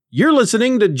You're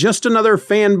listening to Just Another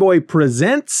Fanboy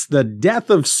Presents The Death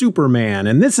of Superman,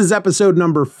 and this is episode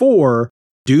number 4,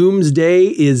 Doomsday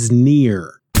is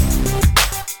Near.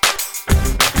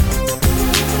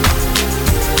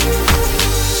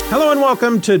 Hello and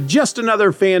welcome to Just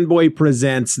Another Fanboy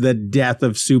Presents The Death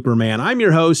of Superman. I'm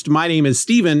your host, my name is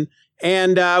Steven,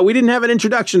 and we didn't have an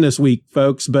introduction this week,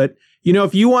 folks, but you know,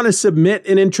 if you want to submit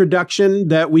an introduction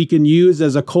that we can use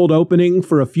as a cold opening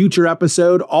for a future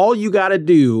episode, all you got to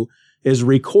do is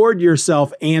record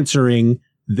yourself answering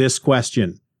this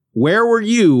question. Where were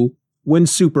you when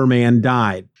Superman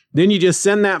died? Then you just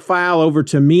send that file over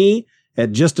to me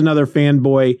at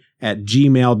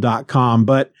justanotherfanboy@gmail.com.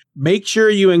 But make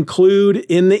sure you include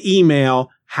in the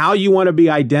email how you want to be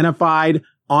identified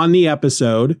on the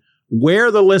episode,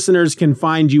 where the listeners can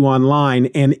find you online,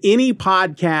 and any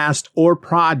podcast or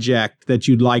project that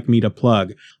you'd like me to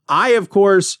plug. I, of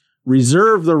course,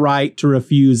 reserve the right to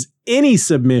refuse any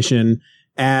submission,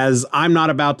 as I'm not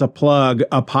about to plug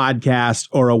a podcast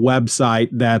or a website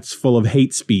that's full of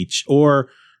hate speech or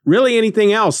really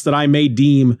anything else that I may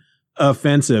deem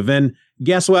offensive. And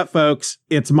guess what, folks?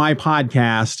 It's my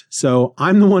podcast, so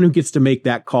I'm the one who gets to make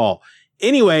that call.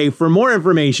 Anyway, for more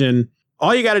information,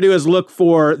 all you got to do is look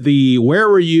for the Where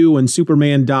Were You When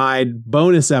Superman Died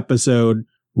bonus episode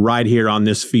right here on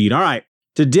this feed. All right.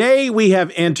 Today we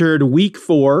have entered week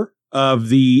 4 of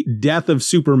the Death of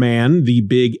Superman, the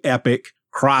big epic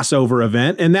crossover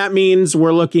event. And that means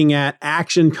we're looking at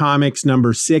Action Comics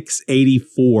number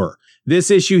 684.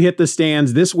 This issue hit the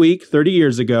stands this week, 30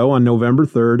 years ago on November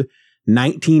 3rd,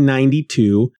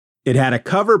 1992. It had a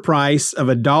cover price of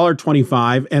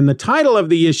 $1.25, and the title of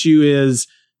the issue is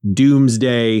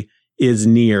Doomsday is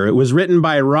Near. It was written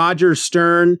by Roger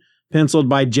Stern, penciled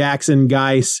by Jackson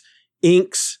Geiss,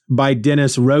 inks by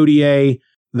Dennis Rodier.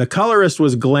 The colorist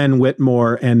was Glenn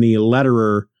Whitmore, and the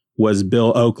letterer was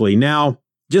Bill Oakley. Now,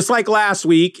 just like last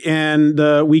week and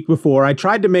the week before, I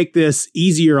tried to make this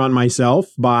easier on myself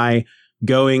by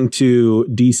going to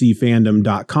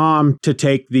dcfandom.com to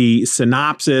take the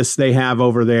synopsis they have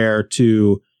over there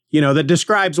to, that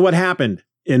describes what happened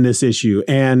in this issue.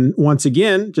 And once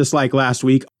again, just like last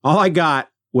week, all I got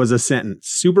was a sentence.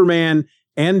 Superman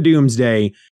and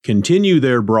Doomsday continue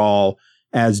their brawl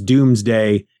as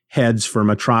Doomsday heads for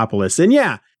Metropolis. And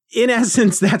yeah, in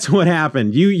essence, that's what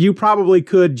happened. You probably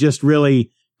could just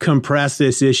really compress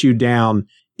this issue down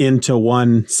into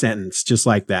one sentence, just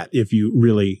like that, if you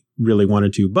really, really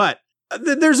wanted to. But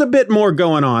there's a bit more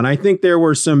going on. I think there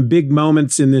were some big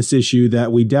moments in this issue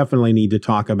that we definitely need to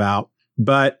talk about.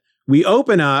 But we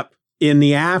open up in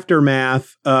the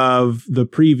aftermath of the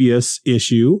previous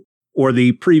issue, or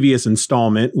the previous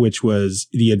installment, which was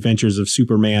The Adventures of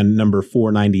Superman number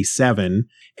 497.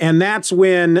 And that's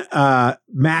when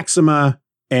Maxima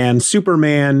and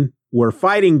Superman were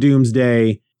fighting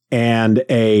Doomsday, and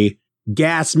a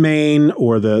gas main,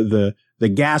 or the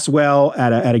gas well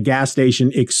at a gas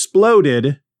station,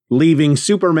 exploded, leaving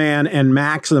Superman and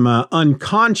Maxima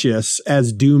unconscious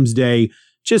as Doomsday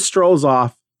just strolls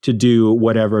off to do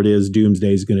whatever it is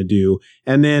Doomsday's going to do.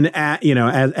 And then,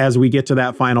 as we get to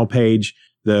that final page,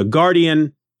 the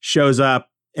Guardian shows up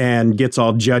and gets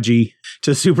all judgy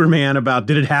to Superman about,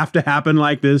 did it have to happen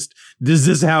like this? Is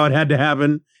this how it had to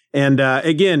happen? And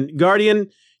again, Guardian,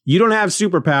 you don't have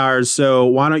superpowers, so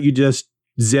why don't you just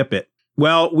zip it?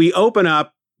 Well, we open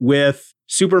up with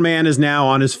Superman is now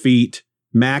on his feet.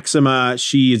 Maxima,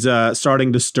 she's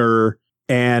starting to stir,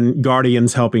 and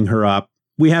Guardian's helping her up.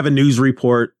 We have a news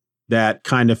report that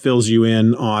kind of fills you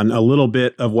in on a little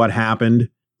bit of what happened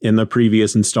in the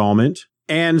previous installment.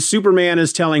 And Superman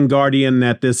is telling Guardian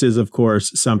that this is, of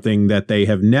course, something that they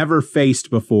have never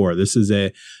faced before. This is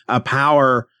a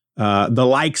power, the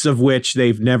likes of which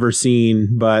they've never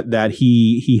seen, but that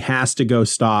he has to go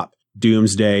stop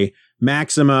Doomsday.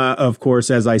 Maxima, of course,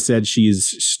 as I said,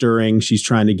 she's stirring. She's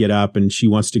trying to get up, and she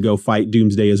wants to go fight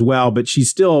Doomsday as well, but she's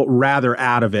still rather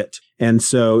out of it. And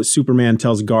so Superman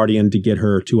tells Guardian to get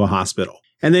her to a hospital.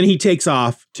 And then he takes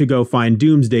off to go find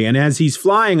Doomsday. And as he's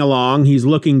flying along, he's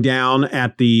looking down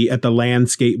at the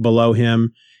landscape below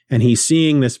him, and he's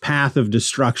seeing this path of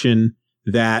destruction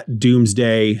that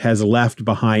Doomsday has left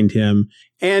behind him.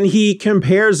 And he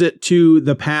compares it to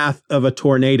the path of a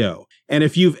tornado. And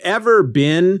if you've ever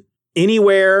been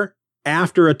anywhere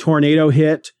after a tornado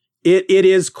hit, it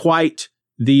is quite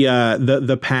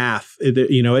the path.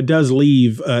 It does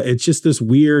leave. It's just this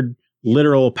weird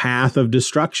literal path of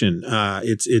destruction.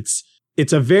 It's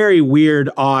a very weird,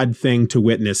 odd thing to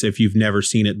witness if you've never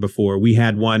seen it before. We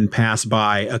had one pass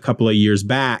by a couple of years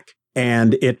back,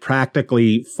 and it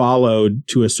practically followed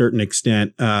to a certain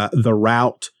extent the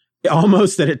route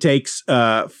almost that it takes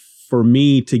for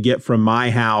me to get from my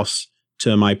house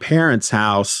to my parents'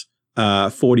 house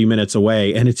 40 minutes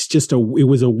away. And it's just it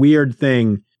was a weird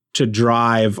thing to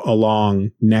drive along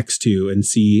next to and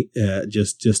see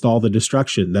just all the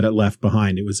destruction that it left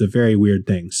behind. It was a very weird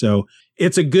thing. So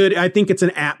I think it's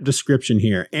an apt description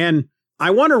here. And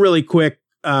I want to really quick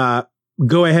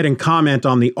go ahead and comment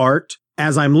on the art.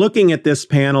 As I'm looking at this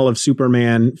panel of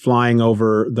Superman flying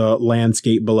over the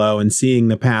landscape below and seeing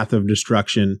the path of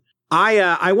destruction,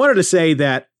 I wanted to say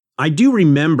that I do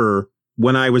remember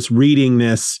when I was reading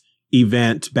this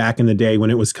event back in the day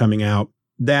when it was coming out,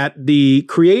 that the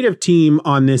creative team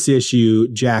on this issue,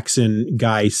 Jackson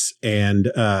Geis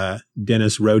and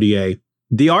Dennis Rodier,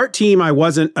 the art team I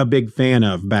wasn't a big fan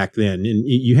of back then. And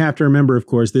you have to remember, of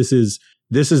course, this is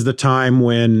the time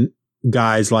when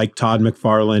guys like Todd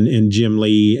McFarlane and Jim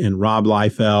Lee and Rob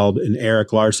Liefeld and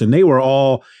Eric Larson, they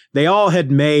all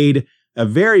had made a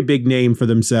very big name for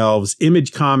themselves.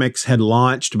 Image Comics had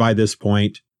launched by this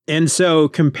point. And so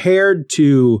compared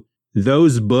to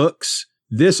those books,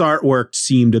 this artwork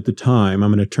seemed at the time,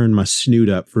 I'm going to turn my snoot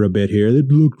up for a bit here, it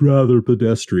looked rather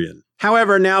pedestrian.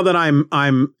 However, now that I'm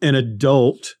an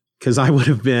adult, because I would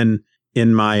have been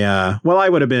in my, I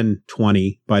would have been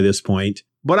 20 by this point,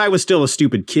 but I was still a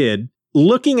stupid kid.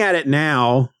 Looking at it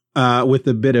now with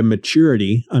a bit of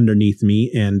maturity underneath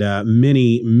me and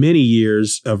many, many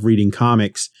years of reading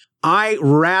comics, I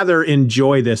rather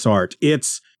enjoy this art.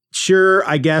 It's sure,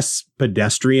 I guess,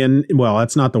 pedestrian. Well,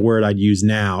 that's not the word I'd use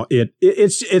now.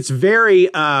 It's very,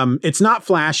 it's not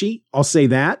flashy. I'll say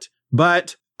that.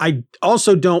 But I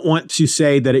also don't want to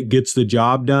say that it gets the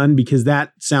job done because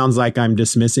that sounds like I'm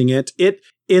dismissing it.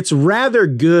 It's rather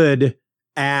good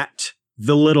at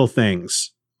the little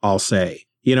things, I'll say.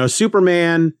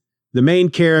 Superman, the main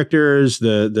characters,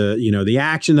 the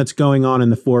action that's going on in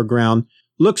the foreground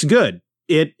looks good.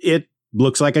 It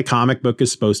looks like a comic book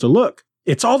is supposed to look.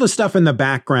 It's all the stuff in the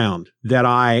background that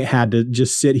I had to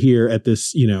just sit here at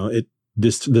this,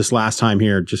 this last time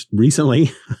here just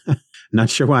recently. Not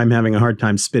sure why I'm having a hard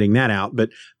time spitting that out. But,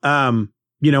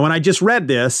 when I just read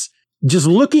this, just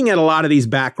looking at a lot of these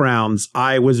backgrounds,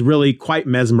 I was really quite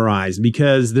mesmerized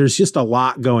because there's just a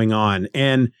lot going on.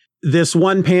 And this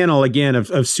one panel, again,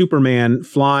 of Superman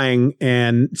flying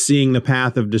and seeing the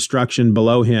path of destruction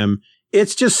below him,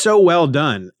 it's just so well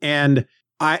done. And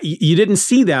you didn't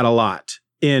see that a lot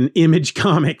in Image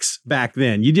Comics back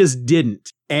then. You just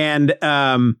didn't. And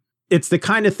it's the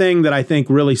kind of thing that I think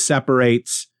really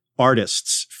separates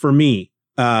artists for me.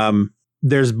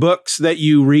 There's books that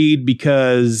you read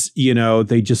because,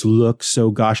 they just look so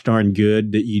gosh darn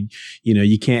good that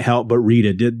you can't help but read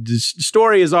it. The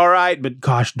story is all right, but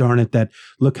gosh darn it,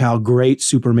 look how great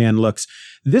Superman looks.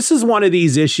 This is one of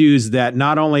these issues that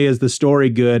not only is the story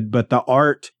good, but the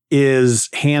art is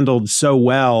handled so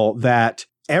well that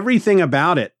everything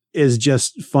about it is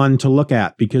just fun to look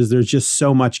at because there's just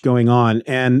so much going on.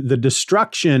 And the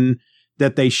destruction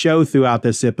that they show throughout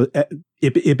this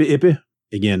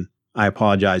again, I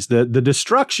apologize. The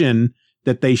destruction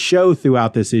that they show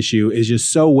throughout this issue is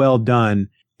just so well done.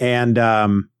 And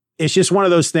it's just one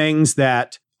of those things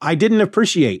that I didn't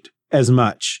appreciate as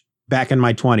much back in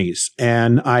my 20s.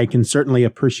 And I can certainly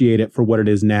appreciate it for what it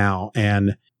is now.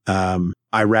 And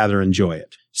I rather enjoy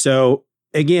it. So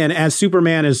again, as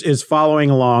Superman is following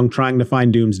along, trying to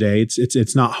find Doomsday,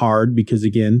 it's not hard because,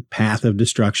 again, path of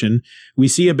destruction. We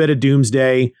see a bit of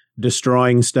Doomsday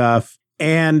destroying stuff,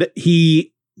 and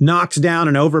he knocks down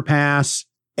an overpass,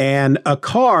 and a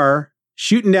car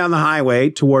shooting down the highway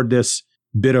toward this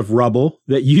bit of rubble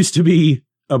that used to be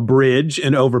a bridge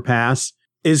and overpass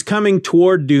is coming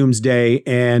toward Doomsday,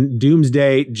 and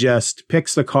Doomsday just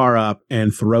picks the car up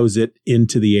and throws it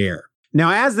into the air.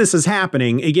 Now, as this is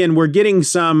happening, again, we're getting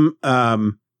some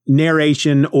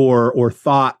narration or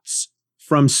thoughts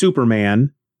from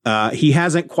Superman. He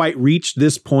hasn't quite reached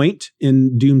this point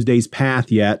in Doomsday's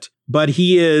path yet, but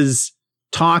he is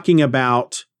talking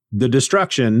about the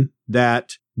destruction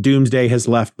that Doomsday has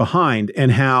left behind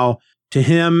and how, to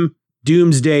him,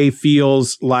 Doomsday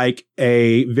feels like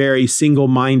a very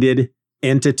single-minded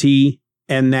entity,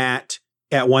 and that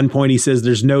at one point he says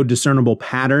there's no discernible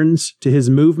patterns to his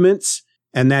movements,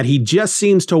 and that he just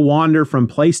seems to wander from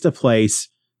place to place,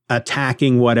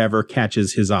 attacking whatever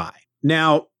catches his eye.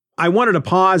 Now, I wanted to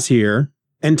pause here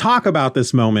and talk about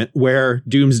this moment where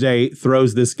Doomsday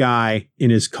throws this guy in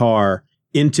his car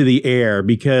into the air,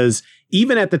 because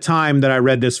even at the time that I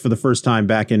read this for the first time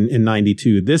back in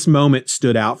 92, this moment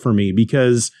stood out for me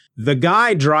because the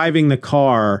guy driving the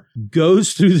car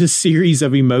goes through the series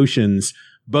of emotions,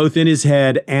 both in his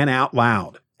head and out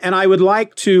loud. And I would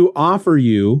like to offer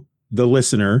you, the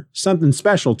listener, something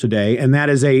special today, and that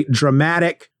is a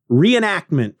dramatic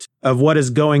reenactment of what is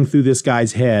going through this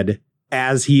guy's head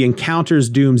as he encounters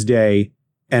Doomsday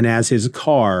and as his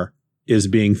car is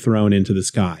being thrown into the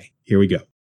sky. Here we go.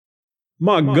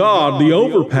 My God, the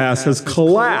overpass has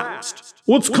collapsed.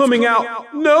 What's coming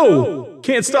out? No!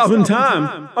 Can't stop in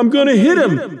time. I'm gonna hit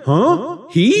him. Huh?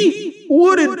 He?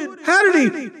 How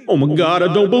did he? Oh my God,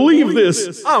 I don't believe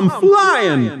this. I'm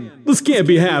flying. This can't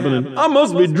be happening. I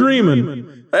must be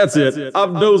dreaming. That's it.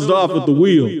 I've dozed off at the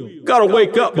wheel. Gotta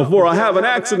wake up before I have an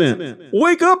accident.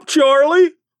 Wake up,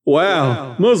 Charlie.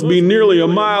 Wow, must be nearly a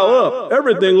mile up.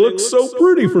 Everything looks so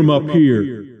pretty from up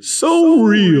here. So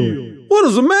real. What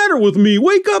is the matter with me?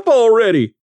 Wake up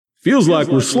already. Feels like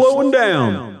we're slowing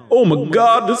down. Oh my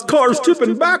God, this car's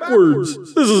tipping backwards.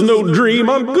 This is no dream.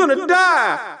 I'm gonna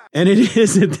die. And it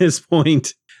is at this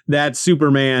point that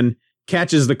Superman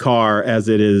catches the car as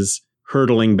it is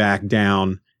hurtling back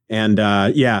down. And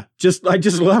I just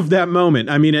love that moment.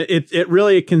 I mean, it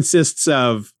really consists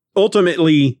of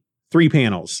ultimately 3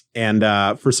 panels. And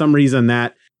for some reason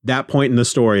that point in the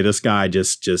story, this guy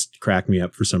just cracked me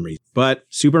up for some reason. But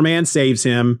Superman saves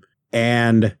him,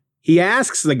 and he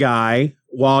asks the guy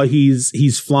while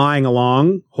he's flying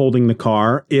along holding the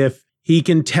car if he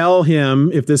can tell him,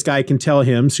 if this guy can tell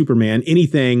him, Superman,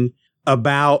 anything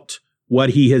about what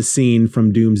he has seen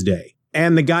from Doomsday.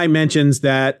 And the guy mentions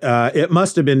that it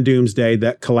must have been Doomsday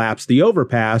that collapsed the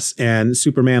overpass, and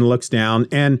Superman looks down.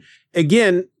 And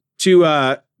again,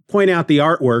 to point out the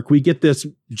artwork, we get this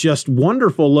just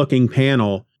wonderful looking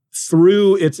panel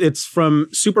through it's from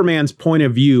Superman's point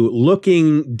of view,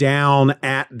 looking down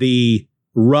at the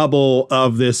rubble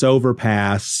of this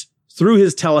overpass through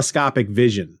his telescopic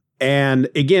vision. And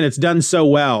again, it's done so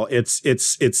well.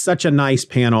 It's such a nice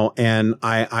panel. And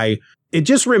it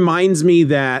just reminds me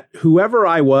that whoever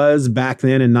I was back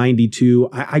then in 92,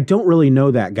 I don't really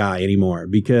know that guy anymore,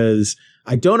 because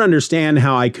I don't understand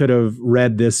how I could have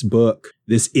read this book,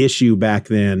 this issue back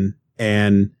then,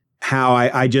 and how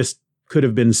I just could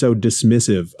have been so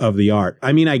dismissive of the art.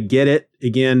 I mean, I get it.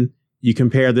 Again, you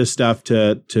compare this stuff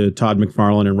to Todd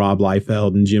McFarlane and Rob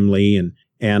Liefeld and Jim Lee,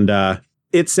 and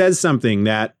it says something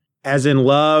that, as in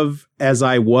love as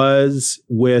I was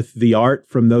with the art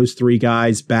from those 3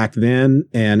 guys back then,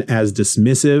 and as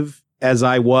dismissive as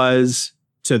I was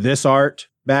to this art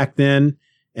back then,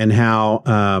 and how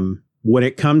when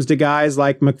it comes to guys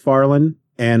like McFarlane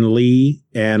and Lee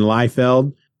and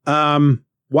Liefeld,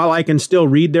 while I can still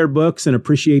read their books and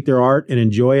appreciate their art and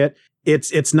enjoy it,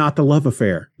 it's not the love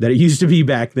affair that it used to be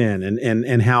back then,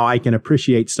 and how I can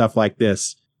appreciate stuff like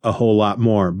this a whole lot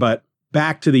more. But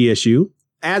back to the issue.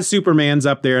 As Superman's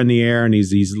up there in the air and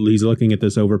he's looking at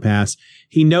this overpass,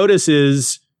 he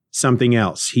notices something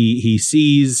else. He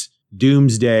sees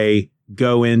Doomsday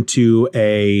go into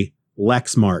a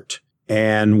Lexmart,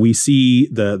 and we see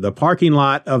the parking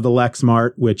lot of the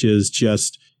Lexmart, which is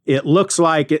just, it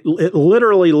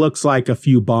literally looks like a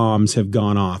few bombs have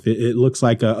gone off. It looks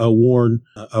like a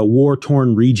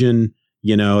war-torn region,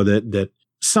 that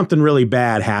something really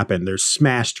bad happened. There's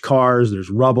smashed cars. There's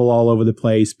rubble all over the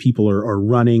place. People are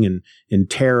running and in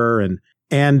terror.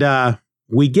 And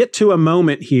we get to a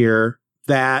moment here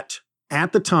that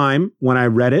at the time when I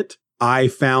read it, I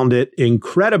found it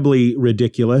incredibly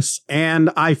ridiculous.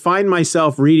 And I find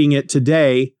myself reading it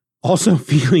today also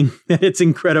feeling that it's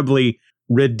incredibly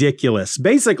ridiculous.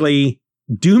 Basically,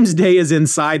 Doomsday is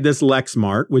inside this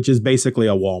Lexmart, which is basically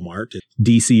a Walmart,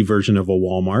 DC version of a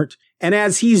Walmart. And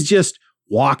as he's just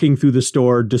walking through the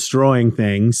store, destroying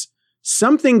things,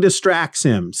 something distracts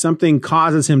him. Something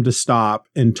causes him to stop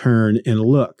and turn and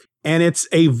look. And it's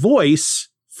a voice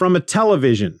from a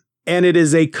television. And it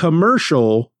is a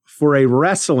commercial for a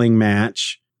wrestling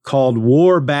match called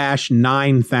War Bash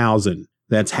 9000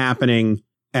 that's happening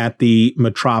at the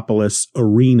Metropolis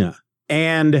Arena.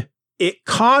 And it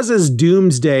causes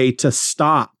Doomsday to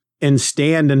stop and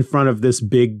stand in front of this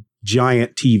big,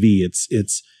 giant TV.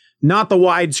 It's not the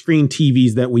widescreen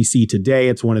TVs that we see today.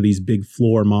 It's one of these big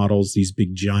floor models, these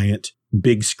big, giant,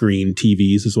 big screen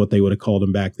TVs is what they would have called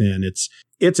them back then.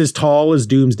 It's as tall as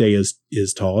Doomsday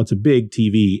is tall. It's a big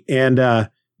TV. And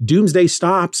Doomsday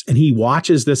stops and he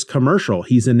watches this commercial.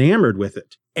 He's enamored with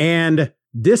it. And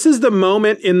this is the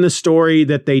moment in the story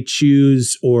that they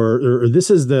choose, or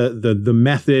this is the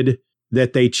method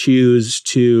that they choose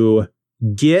to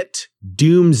get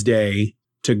Doomsday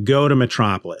to go to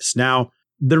Metropolis. Now,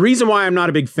 the reason why I'm not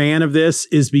a big fan of this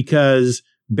is because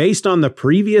based on the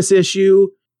previous issue,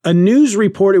 a news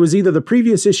report, it was either the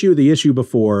previous issue or the issue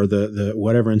before, the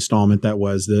whatever installment that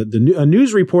was, a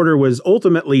news reporter was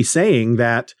ultimately saying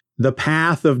that the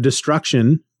path of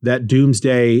destruction that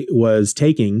Doomsday was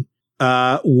taking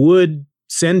would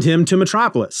send him to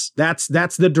Metropolis. That's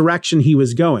the direction he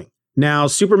was going. Now,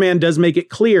 Superman does make it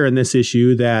clear in this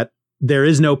issue that there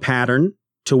is no pattern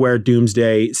to where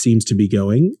Doomsday seems to be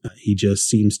going. He just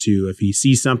seems to, if he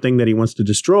sees something that he wants to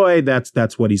destroy,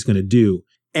 that's what he's going to do.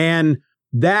 And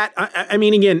that, I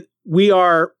mean, again, we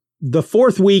are the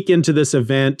 4th week into this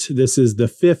event. This is the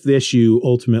 5th issue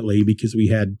ultimately, because we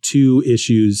had 2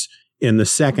 issues in the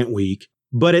 2nd week.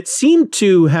 But it seemed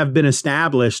to have been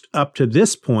established up to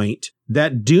this point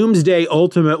that Doomsday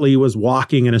ultimately was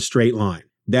walking in a straight line,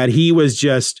 that he was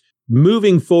just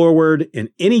moving forward, and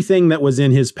anything that was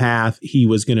in his path, he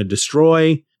was going to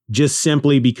destroy just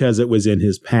simply because it was in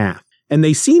his path. And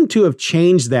they seem to have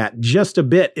changed that just a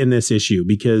bit in this issue,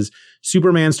 because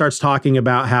Superman starts talking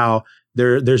about how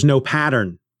there's no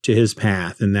pattern to his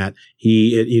path, and that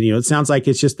it sounds like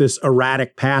it's just this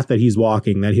erratic path that he's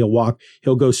walking, that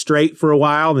he'll go straight for a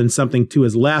while, then something to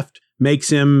his left makes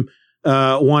him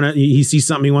he sees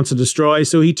something he wants to destroy,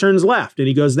 so he turns left and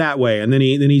he goes that way, and then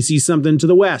he sees something to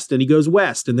the west and he goes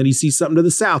west, and then he sees something to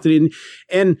the south,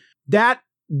 and that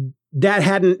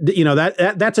hadn't,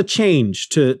 that's a change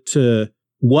to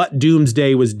what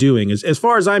Doomsday was doing. As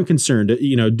far as I'm concerned,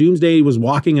 Doomsday was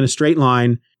walking in a straight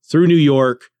line through New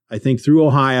York, I think through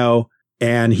Ohio,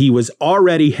 and he was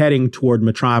already heading toward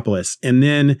Metropolis. And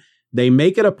then they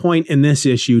make it a point in this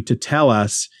issue to tell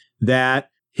us that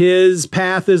his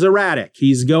path is erratic.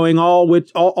 He's going all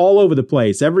over the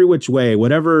place, every which way,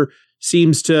 whatever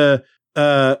seems to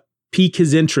pique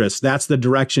his interest. That's the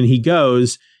direction he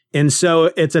goes. And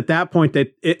so it's at that point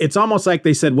that it's almost like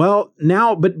they said, well,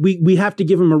 now, but we have to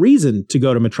give him a reason to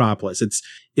go to Metropolis.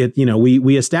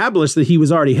 We established that he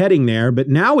was already heading there, but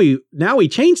now we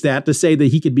changed that to say that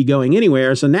he could be going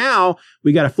anywhere. So now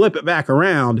we got to flip it back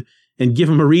around and give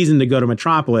him a reason to go to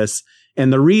Metropolis.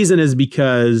 And the reason is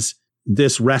because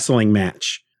this wrestling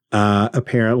match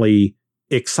apparently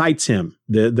excites him.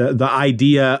 The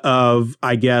idea of,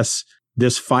 I guess,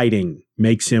 this fighting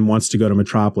makes him wants to go to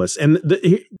Metropolis. And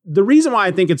the reason why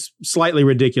I think it's slightly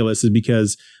ridiculous is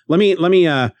because let me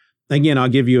again, I'll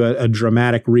give you a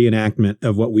dramatic reenactment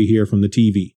of what we hear from the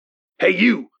TV. Hey,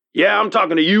 you. Yeah, I'm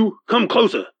talking to you. Come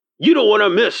closer. You don't want to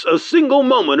miss a single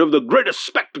moment of the greatest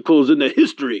spectacles in the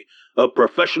history of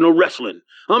professional wrestling.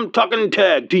 I'm talking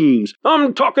tag teams.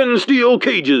 I'm talking steel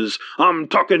cages. I'm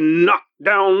talking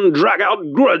knockdown,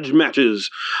 drag-out grudge matches.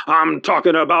 I'm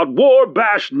talking about War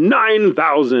Bash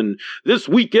 9000 this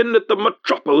weekend at the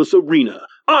Metropolis Arena.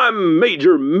 I'm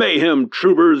Major Mayhem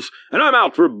Troopers, and I'm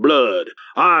out for blood.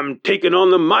 I'm taking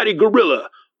on the mighty Gorilla,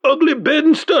 Ugly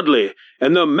Ben Studley,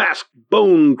 and the Masked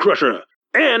Bone Crusher.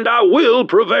 And I will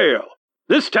prevail.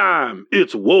 This time,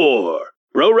 it's war.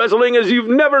 Pro wrestling as you've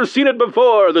never seen it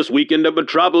before this weekend at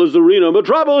Metropolis Arena.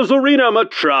 Metropolis Arena,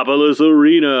 Metropolis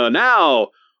Arena.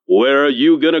 Now, where are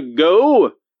you gonna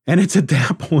go? And it's at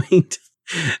that point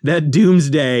that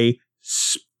Doomsday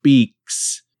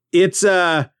speaks. It's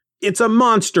a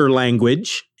monster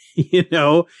language.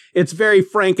 It's very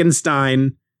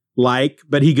Frankenstein-like,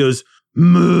 but he goes,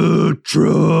 Metropolis.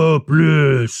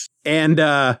 And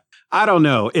I don't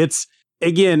know. It's,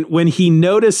 again, when he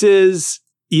notices,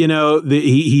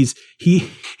 he's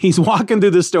walking through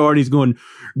the store and he's going,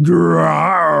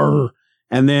 Grawr,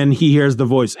 and then he hears the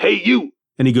voice, hey, you.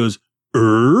 And he goes,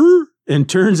 and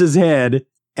turns his head,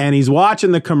 and he's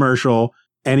watching the commercial,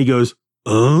 and he goes,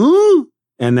 and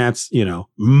that's,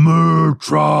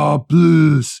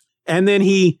 Metropolis. And then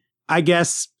he, I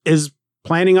guess, is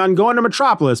planning on going to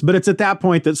Metropolis. But it's at that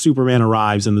point that Superman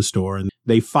arrives in the store, and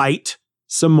they fight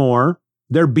some more.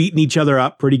 They're beating each other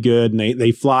up pretty good, and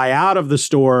they fly out of the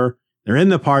store. They're in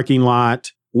the parking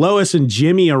lot. Lois and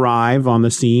Jimmy arrive on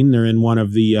the scene. They're in one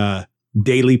of the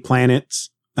Daily Planet's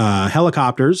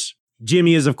helicopters.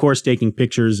 Jimmy is, of course, taking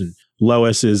pictures, and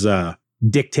Lois is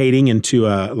dictating into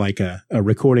a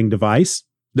recording device.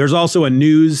 There's also a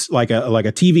news, like a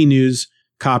TV news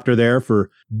copter there for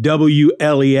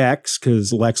WLEX,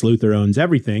 because Lex Luthor owns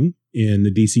everything in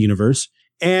the DC universe.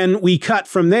 And we cut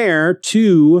from there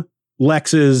to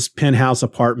Lex's penthouse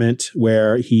apartment,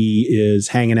 where he is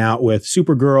hanging out with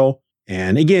Supergirl.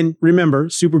 And again, remember,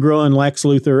 Supergirl and Lex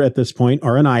Luthor at this point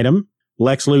are an item.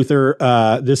 Lex Luthor,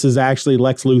 this is actually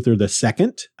Lex Luthor the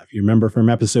second. If you remember from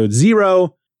episode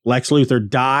 0, Lex Luthor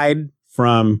died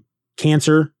from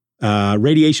cancer,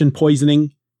 radiation poisoning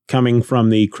coming from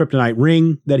the kryptonite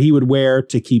ring that he would wear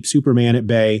to keep Superman at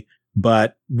bay.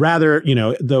 But rather,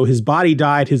 though his body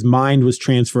died, his mind was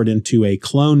transferred into a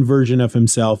clone version of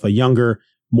himself, a younger,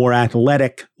 more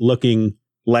athletic looking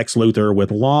Lex Luthor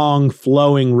with long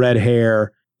flowing red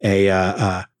hair,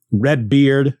 a red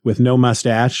beard with no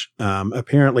mustache.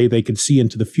 Apparently they could see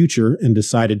into the future and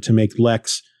decided to make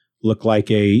Lex look like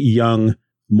a young,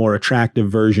 more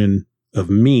attractive version of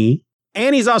me.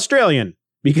 And he's Australian,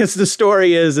 because the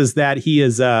story is that he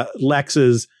is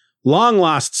Lex's long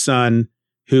lost son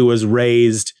who was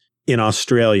raised in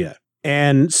Australia.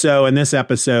 And so in this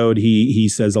episode, he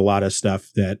says a lot of stuff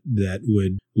that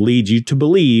would lead you to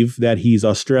believe that he's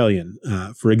Australian.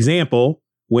 For example,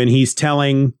 when he's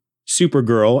telling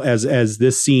Supergirl, as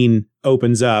this scene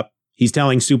opens up, he's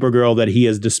telling Supergirl that he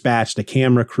has dispatched a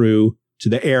camera crew to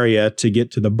the area to get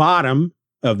to the bottom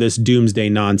of this doomsday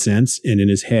nonsense. And in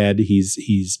his head,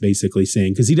 he's basically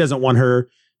saying, because he doesn't want her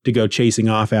to go chasing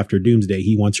off after Doomsday,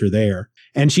 he wants her there.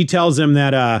 And she tells him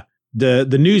that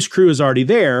the news crew is already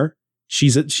there.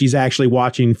 She's actually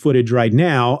watching footage right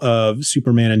now of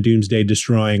Superman and Doomsday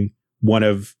destroying one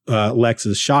of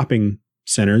Lex's shopping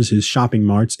centers, his shopping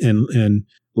marts. And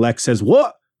Lex says,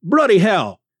 "What? Bloody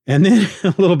hell." And then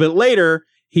a little bit later,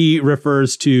 he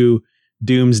refers to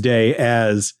Doomsday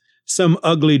as some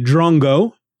ugly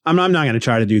drongo. I'm not going to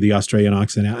try to do the Australian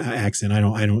accent. I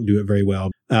don't do it very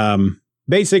well.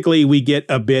 Basically, we get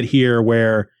a bit here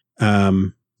where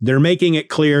they're making it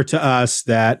clear to us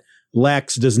that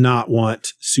Lex does not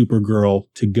want Supergirl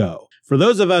to go. For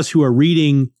those of us who are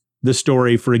reading the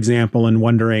story, for example, and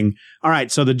wondering, all right,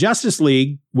 so the Justice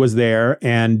League was there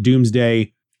and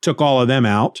Doomsday took all of them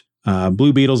out.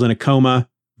 Blue Beetle's in a coma,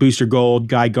 Booster Gold,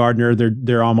 Guy Gardner,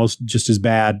 they're almost just as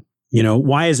bad. You know,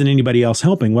 why isn't anybody else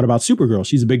helping? What about Supergirl?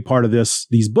 She's a big part of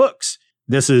these books.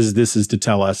 This is to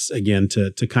tell us, again,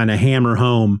 to kind of hammer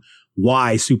home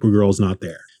why Supergirl's not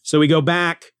there. So we go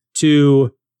back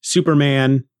to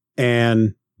Superman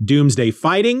and Doomsday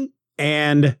fighting,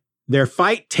 and their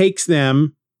fight takes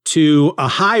them to a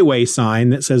highway sign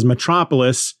that says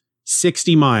Metropolis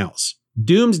 60 miles.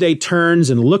 Doomsday turns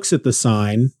and looks at the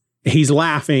sign. He's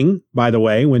laughing, by the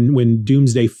way, when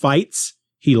Doomsday fights,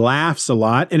 he laughs a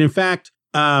lot. And in fact,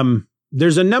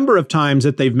 there's a number of times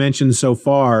that they've mentioned so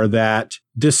far that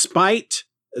despite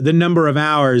the number of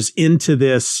hours into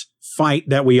this fight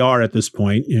that we are at this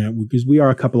point, you know, because we are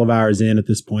a couple of hours in at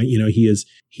this point, you know, he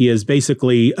has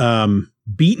basically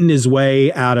beaten his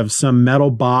way out of some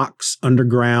metal box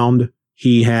underground.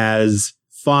 He has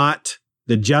fought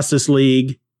the Justice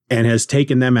League and has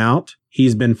taken them out.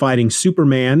 He's been fighting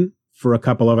Superman for a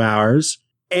couple of hours.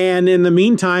 And in the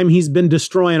meantime, he's been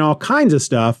destroying all kinds of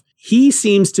stuff. He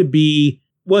seems to be,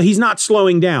 well, he's not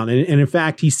slowing down. And in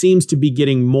fact, he seems to be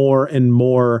getting more and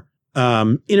more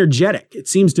energetic. It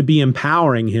seems to be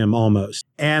empowering him almost.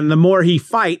 And the more he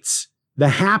fights, the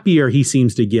happier he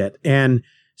seems to get. And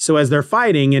so as they're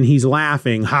fighting and he's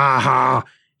laughing, ha ha,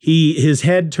 his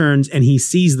head turns and he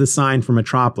sees the sign for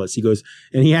Metropolis. He goes,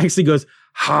 and he actually goes,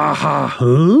 ha ha,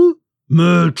 huh?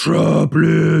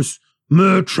 Metropolis,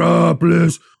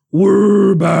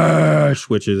 Warbash,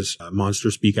 which is monster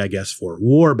speak, I guess, for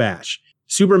Warbash.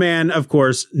 Superman, of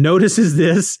course, notices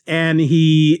this and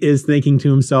he is thinking to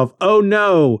himself, oh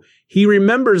no, he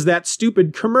remembers that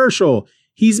stupid commercial.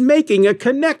 He's making a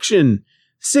connection.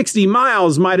 60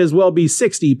 miles might as well be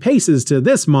 60 paces to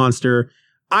this monster.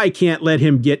 I can't let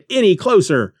him get any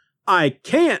closer. I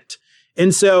can't.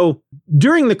 And so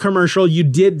during the commercial, you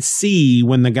did see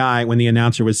when the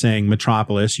announcer was saying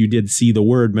Metropolis, you did see the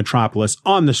word Metropolis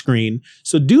on the screen.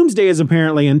 So Doomsday is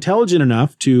apparently intelligent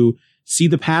enough to see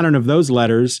the pattern of those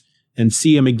letters and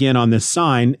see him again on this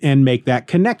sign and make that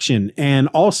connection. And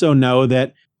also know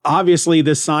that obviously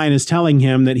this sign is telling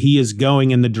him that he is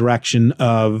going in the direction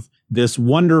of this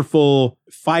wonderful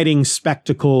fighting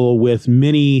spectacle with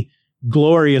many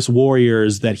glorious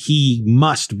warriors that he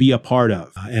must be a part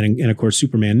of. And of course,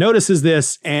 Superman notices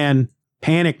this and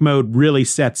panic mode really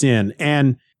sets in.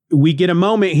 And we get a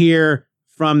moment here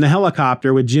from the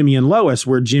helicopter with Jimmy and Lois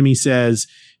where Jimmy says,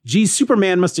 geez,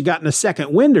 Superman must have gotten a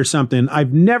second wind or something.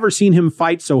 I've never seen him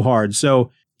fight so hard.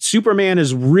 So Superman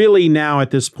is really now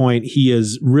at this point, he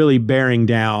is really bearing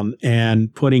down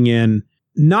and putting in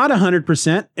not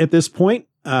 100% at this point.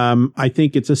 I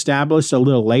think it's established a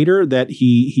little later that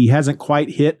he hasn't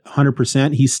quite hit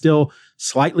 100%. He's still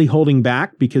slightly holding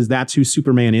back because that's who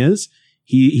Superman is.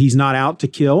 He's not out to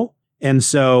kill. And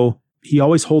so he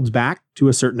always holds back to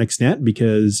a certain extent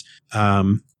because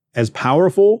as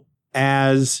powerful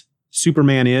as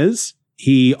Superman is,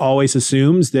 he always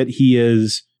assumes that he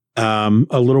is a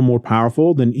little more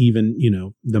powerful than even,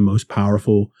 the most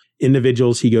powerful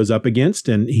individuals he goes up against.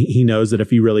 And he knows that if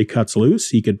he really cuts loose,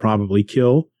 he could probably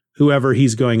kill whoever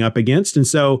he's going up against. And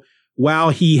so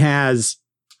while he has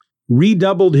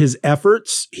redoubled his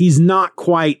efforts, he's not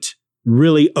quite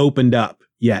really opened up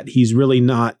yet. He's really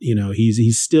not,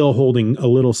 he's still holding a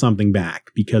little something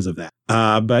back because of that.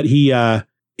 But he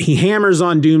hammers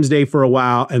on Doomsday for a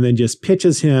while and then just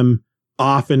pitches him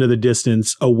off into the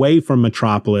distance, away from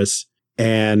Metropolis,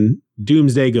 and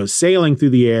Doomsday goes sailing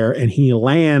through the air, and he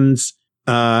lands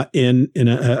in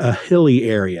a hilly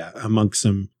area amongst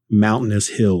some mountainous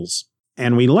hills.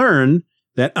 And we learn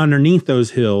that underneath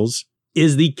those hills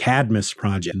is the Cadmus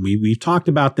Project. We've talked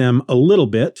about them a little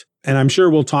bit, and I'm sure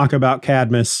we'll talk about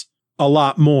Cadmus a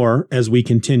lot more as we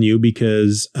continue,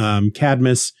 because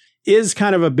Cadmus is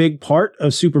kind of a big part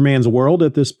of Superman's world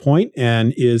at this point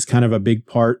and is kind of a big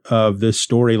part of this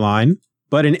storyline.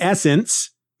 But in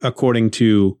essence, according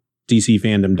to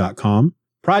DCFandom.com,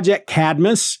 Project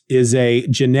Cadmus is a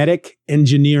genetic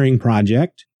engineering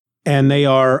project, and they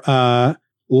are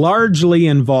largely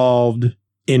involved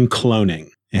in cloning.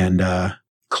 And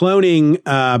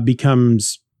cloning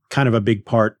becomes kind of a big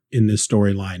part in this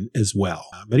storyline as well.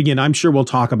 But again, I'm sure we'll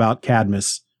talk about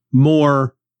Cadmus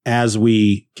more as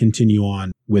we continue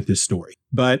on with this story.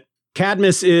 But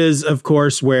Cadmus is, of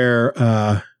course, where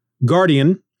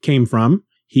Guardian came from.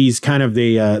 He's kind of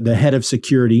the head of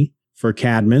security for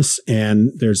Cadmus, and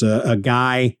there's a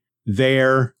guy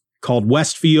there called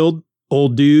Westfield,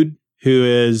 old dude, who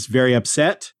is very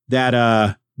upset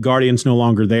that Guardian's no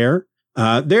longer there.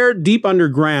 They're deep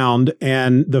underground,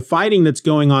 and the fighting that's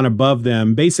going on above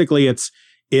them, basically it's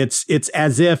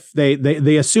as if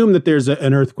they assume that there's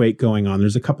an earthquake going on.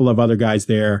 There's a couple of other guys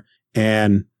there,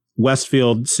 and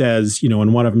Westfield says,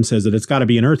 and one of them says that it's got to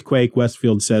be an earthquake.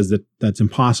 Westfield says that that's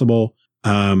impossible.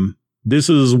 This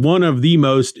is one of the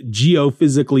most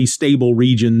geophysically stable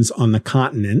regions on the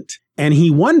continent. And he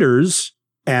wonders,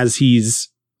 as he's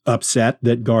upset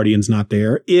that Guardian's not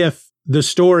there, if the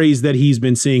stories that he's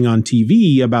been seeing on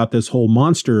TV about this whole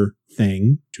monster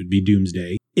thing, which would be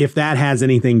Doomsday, if that has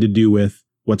anything to do with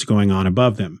what's going on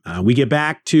above them. We get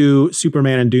back to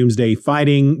Superman and Doomsday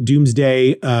fighting.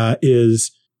 Doomsday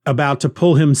is about to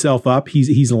pull himself up.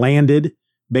 He's landed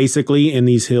basically in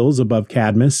these hills above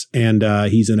Cadmus, and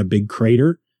he's in a big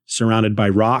crater surrounded by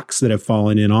rocks that have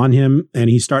fallen in on him, and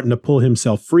he's starting to pull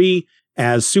himself free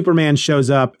as Superman shows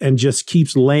up and just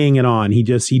keeps laying it on. He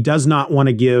does not want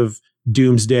to give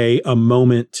Doomsday a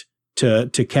moment to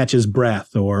catch his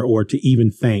breath or to even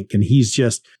think, and he's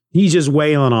just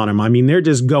wailing on him. I mean, they're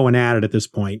just going at it at this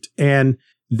point, and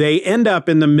they end up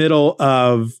in the middle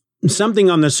of something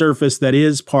on the surface that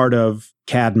is part of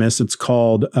Cadmus. It's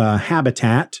called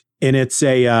Habitat, and it's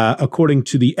according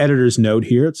to the editor's note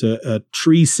here, it's a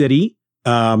tree city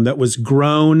that was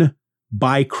grown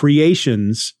by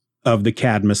creations of the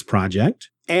Cadmus Project,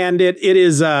 and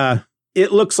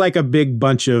it looks like a big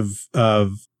bunch of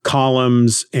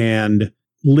columns and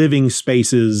living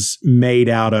spaces made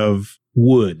out of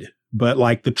wood, but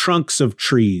like the trunks of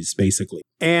trees, basically.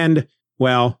 And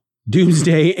well,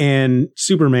 Doomsday and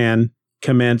Superman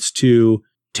commence to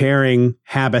tearing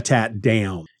Habitat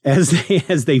down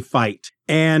as they fight.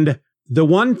 And the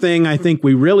one thing I think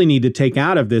we really need to take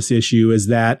out of this issue is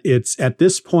that it's at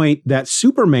this point that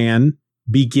Superman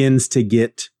begins to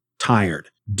get tired.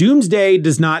 Doomsday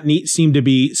does not seem to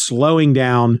be slowing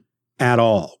down at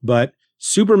all, but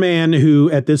Superman,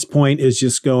 who at this point is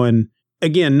just going,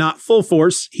 again, not full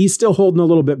force. He's still holding a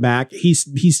little bit back. He's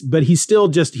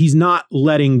not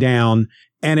letting down,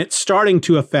 and it's starting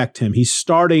to affect him. He's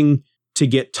starting to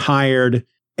get tired,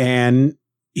 and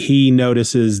he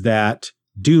notices that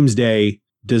Doomsday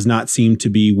does not seem to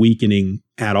be weakening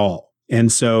at all.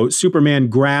 And so Superman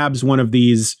grabs one of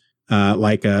these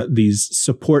these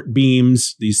support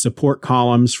beams, these support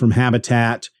columns from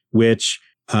Habitat, which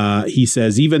he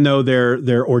says, even though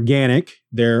they're organic,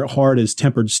 they're hard as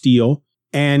tempered steel.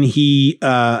 And he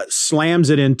slams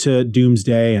it into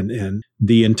Doomsday, and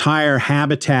the entire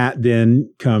Habitat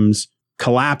then comes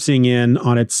collapsing in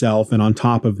on itself and on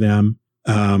top of them.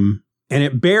 And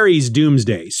it buries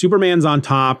Doomsday. Superman's on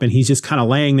top, and he's just kind of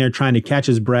laying there trying to catch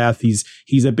his breath.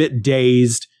 He's a bit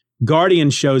dazed. Guardian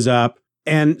shows up,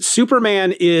 and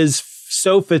Superman is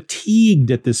so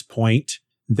fatigued at this point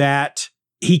that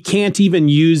he can't even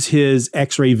use his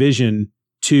X-ray vision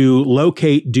to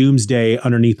locate Doomsday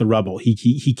underneath the rubble.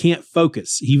 He can't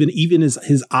focus. Even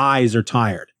his eyes are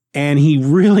tired. And he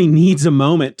really needs a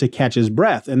moment to catch his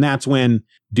breath. And that's when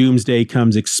Doomsday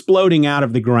comes exploding out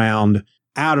of the ground,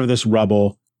 out of this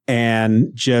rubble,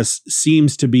 and just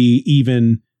seems to be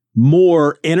even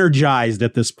more energized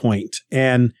at this point.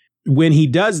 And when he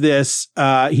does this,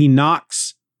 he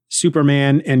knocks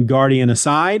Superman and Guardian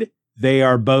aside. They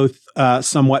are both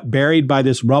somewhat buried by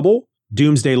this rubble.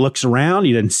 Doomsday looks around.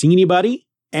 He doesn't see anybody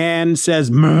and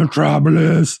says,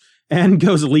 "Metropolis," and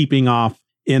goes leaping off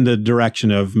in the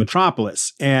direction of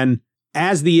Metropolis. And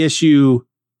as the issue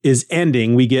is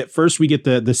ending, we get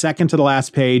the second to the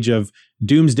last page of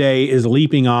Doomsday is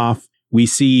leaping off. We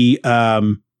see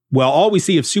Well, all we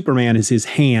see of Superman is his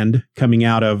hand coming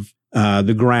out of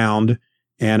the ground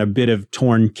and a bit of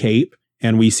torn cape.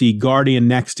 And we see Guardian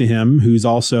next to him, who's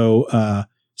also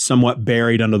somewhat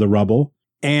buried under the rubble.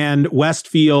 And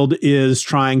Westfield is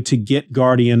trying to get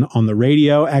Guardian on the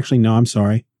radio. Actually, no, I'm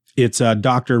sorry. It's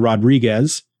Dr.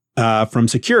 Rodriguez from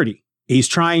security. He's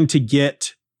trying to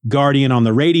get Guardian on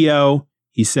the radio.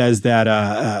 He says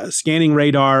that scanning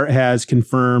radar has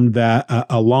confirmed that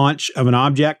a launch of an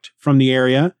object from the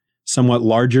area, somewhat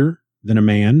larger than a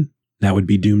man, that would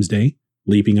be Doomsday,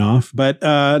 leaping off. But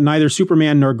neither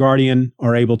Superman nor Guardian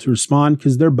are able to respond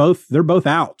because they're both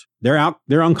out. They're out.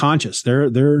 They're unconscious.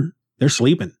 They're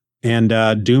sleeping.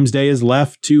 And Doomsday is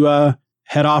left to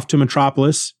head off to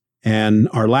Metropolis. And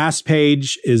our last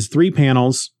page is 3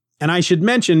 panels. And I should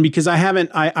mention, because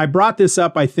I brought this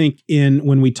up, I think,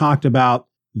 when we talked about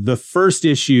the first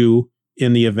issue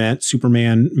in the event,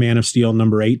 Superman, Man of Steel,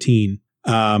 number 18,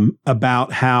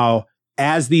 about how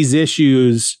as these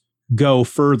issues go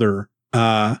further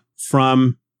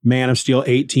from Man of Steel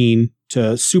 18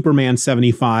 to Superman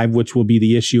 75, which will be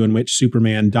the issue in which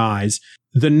Superman dies,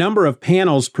 the number of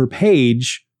panels per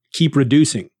page keep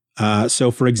reducing.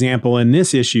 So, for example, in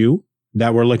this issue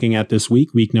that we're looking at this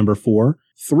week, week number 4,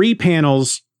 3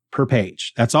 panels per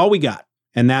page. That's all we got.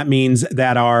 And that means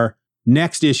that our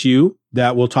next issue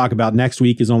that we'll talk about next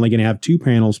week is only going to have 2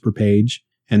 panels per page.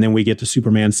 And then we get to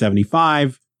Superman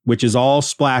 75, which is all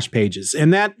splash pages.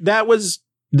 And that was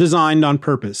designed on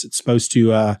purpose. It's supposed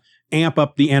to amp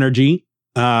up the energy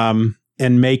and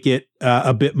make it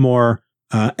a bit more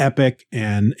epic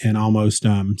and almost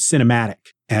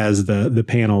cinematic as the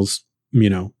panels,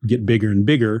 get bigger and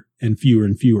bigger and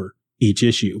fewer each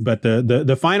issue. But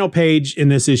the final page in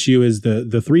this issue is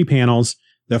the 3 panels.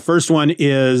 The first one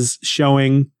is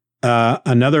showing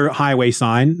another highway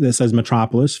sign that says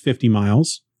Metropolis, 50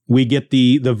 miles. We get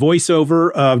the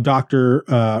voiceover of Dr.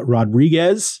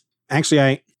 Rodriguez.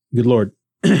 Actually, good Lord,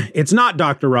 it's not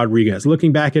Dr. Rodriguez.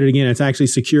 Looking back at it again, it's actually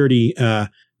security.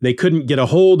 They couldn't get a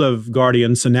hold of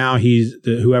Guardian, so now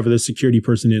whoever the security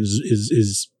person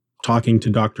is talking to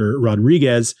Dr.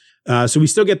 Rodriguez. So we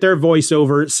still get their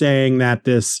voiceover saying that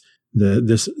this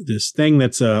thing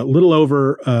that's a little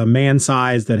over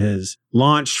man-sized that has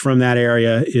launched from that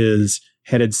area is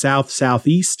headed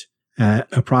southeast at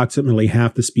approximately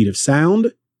half the speed of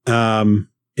sound.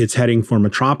 It's heading for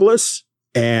Metropolis,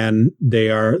 and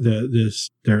the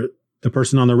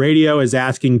person on the radio is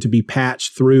asking to be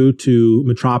patched through to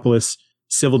Metropolis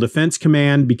Civil Defense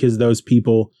Command because those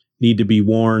people need to be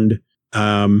warned.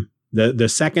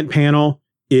 The second panel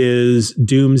is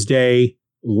Doomsday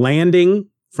landing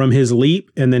from his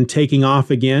leap and then taking off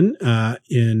again,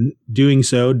 in doing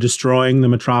so, destroying the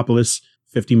Metropolis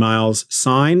 50 miles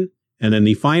sign. And then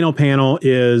the final panel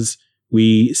is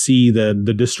we see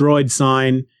the destroyed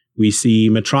sign. We see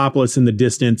Metropolis in the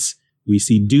distance. We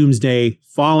see Doomsday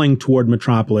falling toward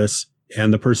Metropolis.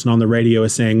 And the person on the radio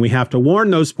is saying, we have to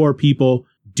warn those poor people.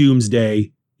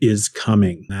 Doomsday is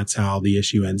coming. That's how the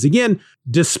issue ends. Again,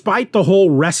 despite the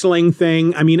whole wrestling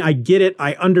thing, I mean, I get it.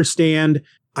 I understand.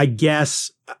 I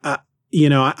guess,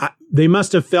 they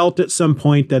must have felt at some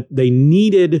point that they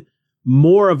needed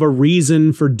more of a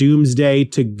reason for Doomsday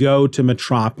to go to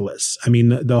Metropolis. I mean,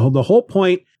 the whole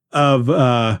point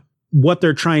of what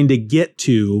they're trying to get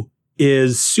to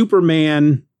is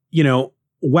Superman,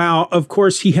 while of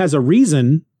course he has a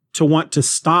reason to want to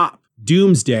stop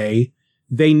Doomsday,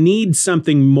 they need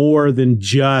something more than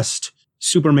just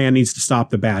Superman needs to stop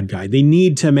the bad guy. They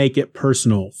need to make it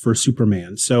personal for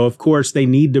Superman. So, of course, they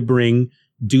need to bring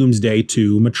Doomsday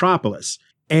to Metropolis.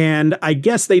 And I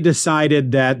guess they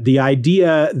decided that the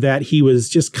idea that he was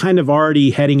just kind of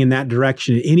already heading in that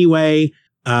direction anyway,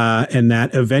 and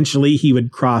that eventually he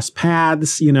would cross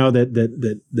paths,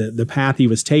 that the path he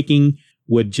was taking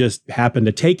would just happen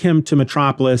to take him to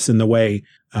Metropolis in the way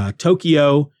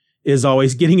Tokyo is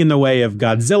always getting in the way of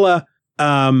Godzilla.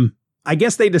 I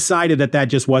guess they decided that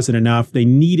just wasn't enough. They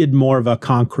needed more of a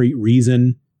concrete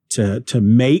reason to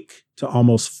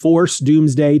almost force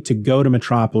Doomsday to go to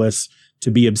Metropolis, to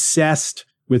be obsessed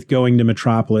with going to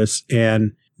Metropolis.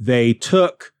 And they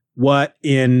took what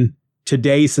in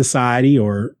today's society,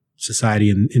 or society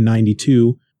in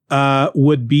 92,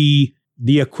 would be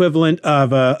the equivalent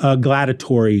of a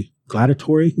gladiatorial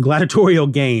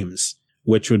games,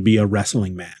 which would be a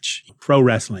wrestling match. Pro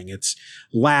wrestling. It's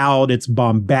loud, it's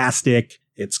bombastic,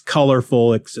 it's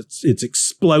colorful, it's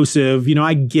explosive.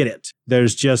 I get it.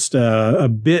 There's just a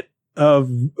bit of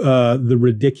the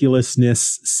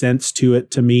ridiculousness sense to it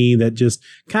to me that just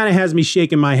kind of has me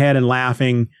shaking my head and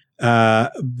laughing.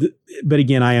 But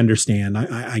again, I understand.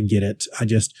 I get it. I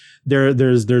just,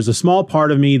 there's a small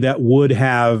part of me that would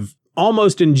have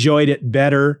almost enjoyed it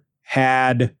better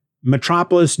had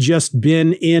Metropolis just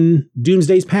been in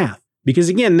Doomsday's path. Because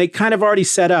again, they kind of already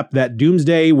set up that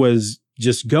Doomsday was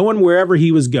just going wherever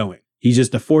he was going. He's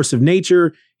just a force of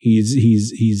nature.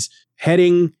 He's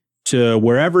heading to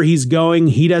wherever he's going.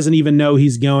 He doesn't even know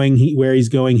he's going where he's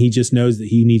going. He just knows that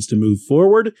he needs to move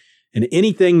forward. And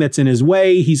anything that's in his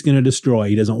way, he's going to destroy.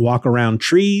 He doesn't walk around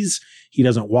trees. He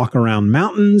doesn't walk around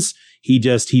mountains. He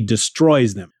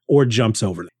destroys them or jumps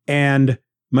over them. And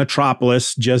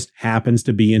Metropolis just happens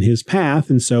to be in his path.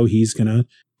 And so he's going to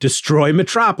destroy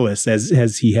Metropolis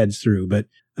as he heads through. But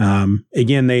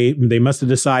again, they must have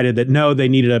decided that no, they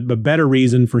needed a better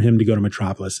reason for him to go to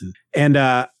Metropolis. And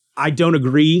I don't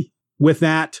agree with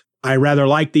that. I rather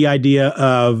like the idea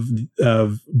of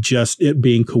just it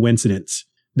being coincidence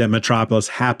that Metropolis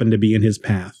happened to be in his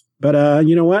path. But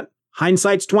you know what?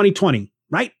 Hindsight's 20/20,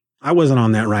 right? I wasn't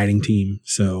on that writing team,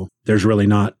 so there's really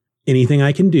not anything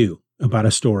I can do about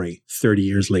a story 30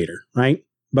 years later, right?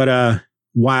 But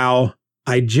while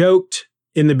I joked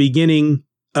in the beginning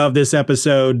of this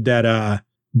episode that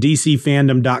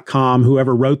DCFandom.com,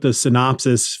 whoever wrote the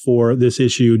synopsis for this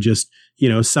issue, just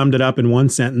summed it up in one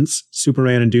sentence: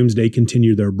 Superman and Doomsday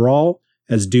continue their brawl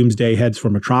as Doomsday heads for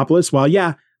Metropolis. Well,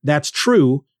 yeah, that's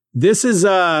true. This is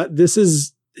a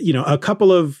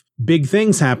couple of big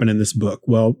things happen in this book.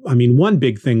 Well, I mean, one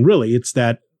big thing really, it's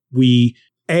that we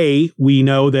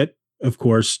know that, of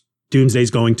course,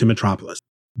 Doomsday's going to Metropolis.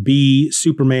 B,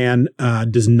 Superman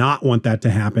does not want that to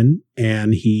happen,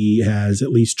 and he has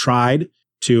at least tried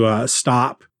to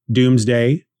stop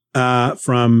Doomsday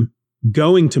from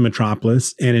going to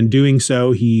Metropolis, and in doing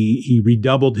so, he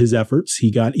redoubled his efforts.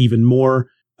 He got even more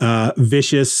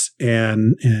vicious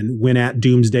and went at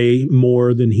Doomsday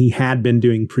more than he had been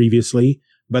doing previously.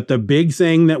 But the big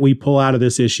thing that we pull out of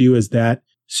this issue is that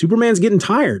Superman's getting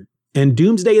tired, and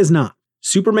Doomsday is not.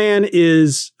 Superman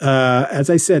is, as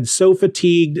I said, so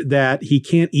fatigued that he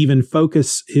can't even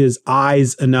focus his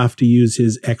eyes enough to use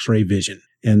his X-ray vision.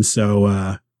 And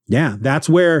so, that's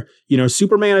where,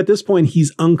 Superman at this point,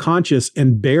 he's unconscious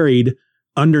and buried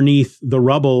underneath the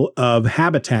rubble of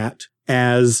Habitat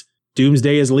as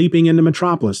Doomsday is leaping into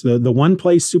Metropolis, the one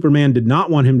place Superman did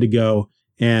not want him to go.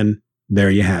 And there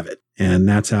you have it. And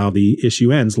that's how the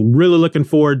issue ends. Really looking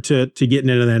forward to getting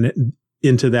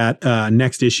into that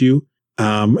next issue.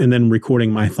 And then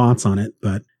recording my thoughts on it.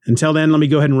 But until then, let me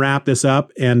go ahead and wrap this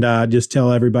up and just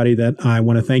tell everybody that I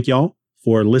want to thank y'all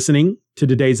for listening to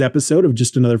today's episode of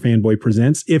Just Another Fanboy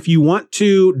Presents. If you want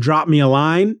to drop me a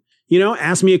line,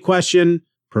 ask me a question,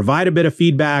 provide a bit of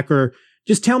feedback, or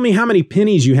just tell me how many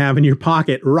pennies you have in your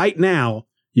pocket right now,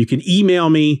 you can email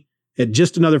me at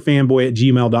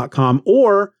justanotherfanboy@gmail.com,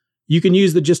 or you can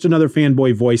use the Just Another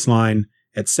Fanboy voice line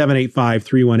at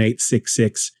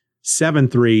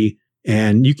 785-318-6673.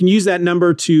 And you can use that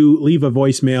number to leave a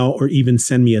voicemail or even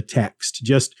send me a text.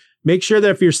 Just make sure that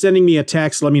if you're sending me a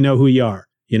text, let me know who you are.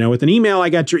 With an email, I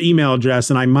got your email address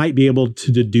and I might be able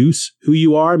to deduce who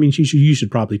you are. I mean, you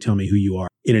should probably tell me who you are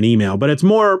in an email, but it's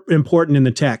more important in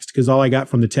the text because all I got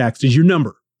from the text is your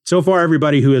number. So far,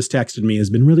 everybody who has texted me has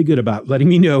been really good about letting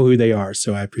me know who they are.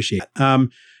 So I appreciate it.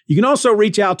 You can also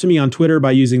reach out to me on Twitter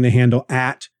by using the handle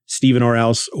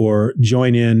 @StephenOrElse, or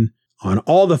join in on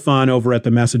all the fun over at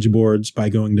the message boards by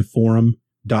going to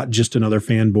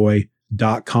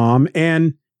forum.justanotherfanboy.com.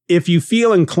 And if you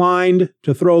feel inclined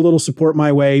to throw a little support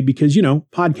my way, because,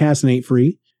 podcasting ain't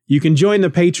free, you can join the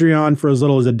Patreon for as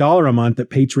little as $1 a month at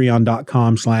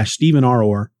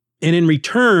patreon.com/StephenRor. And in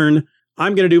return,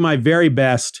 I'm going to do my very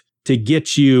best to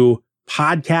get you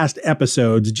podcast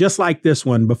episodes just like this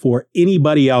one before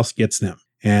anybody else gets them.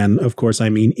 And of course, I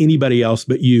mean anybody else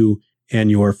but you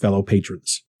and your fellow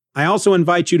patrons. I also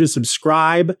invite you to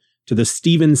subscribe to the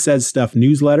Steven Says Stuff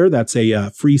newsletter. That's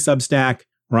a free Substack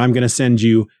where I'm going to send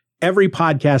you every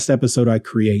podcast episode I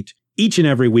create each and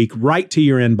every week right to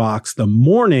your inbox the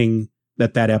morning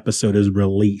that episode is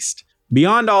released.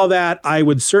 Beyond all that, I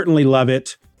would certainly love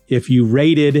it if you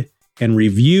rated and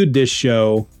reviewed this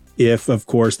show, if, of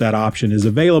course, that option is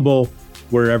available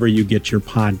wherever you get your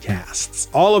podcasts.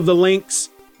 All of the links,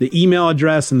 the email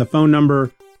address, and the phone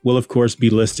number will, of course, be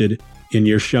listed in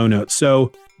your show notes.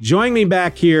 So join me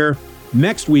back here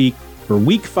next week for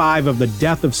week 5 of The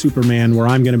Death of Superman, where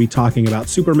I'm going to be talking about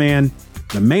Superman,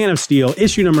 the Man of Steel,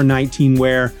 issue number 19,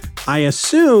 where I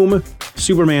assume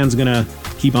Superman's going to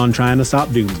keep on trying to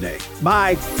stop Doomsday.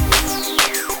 Bye.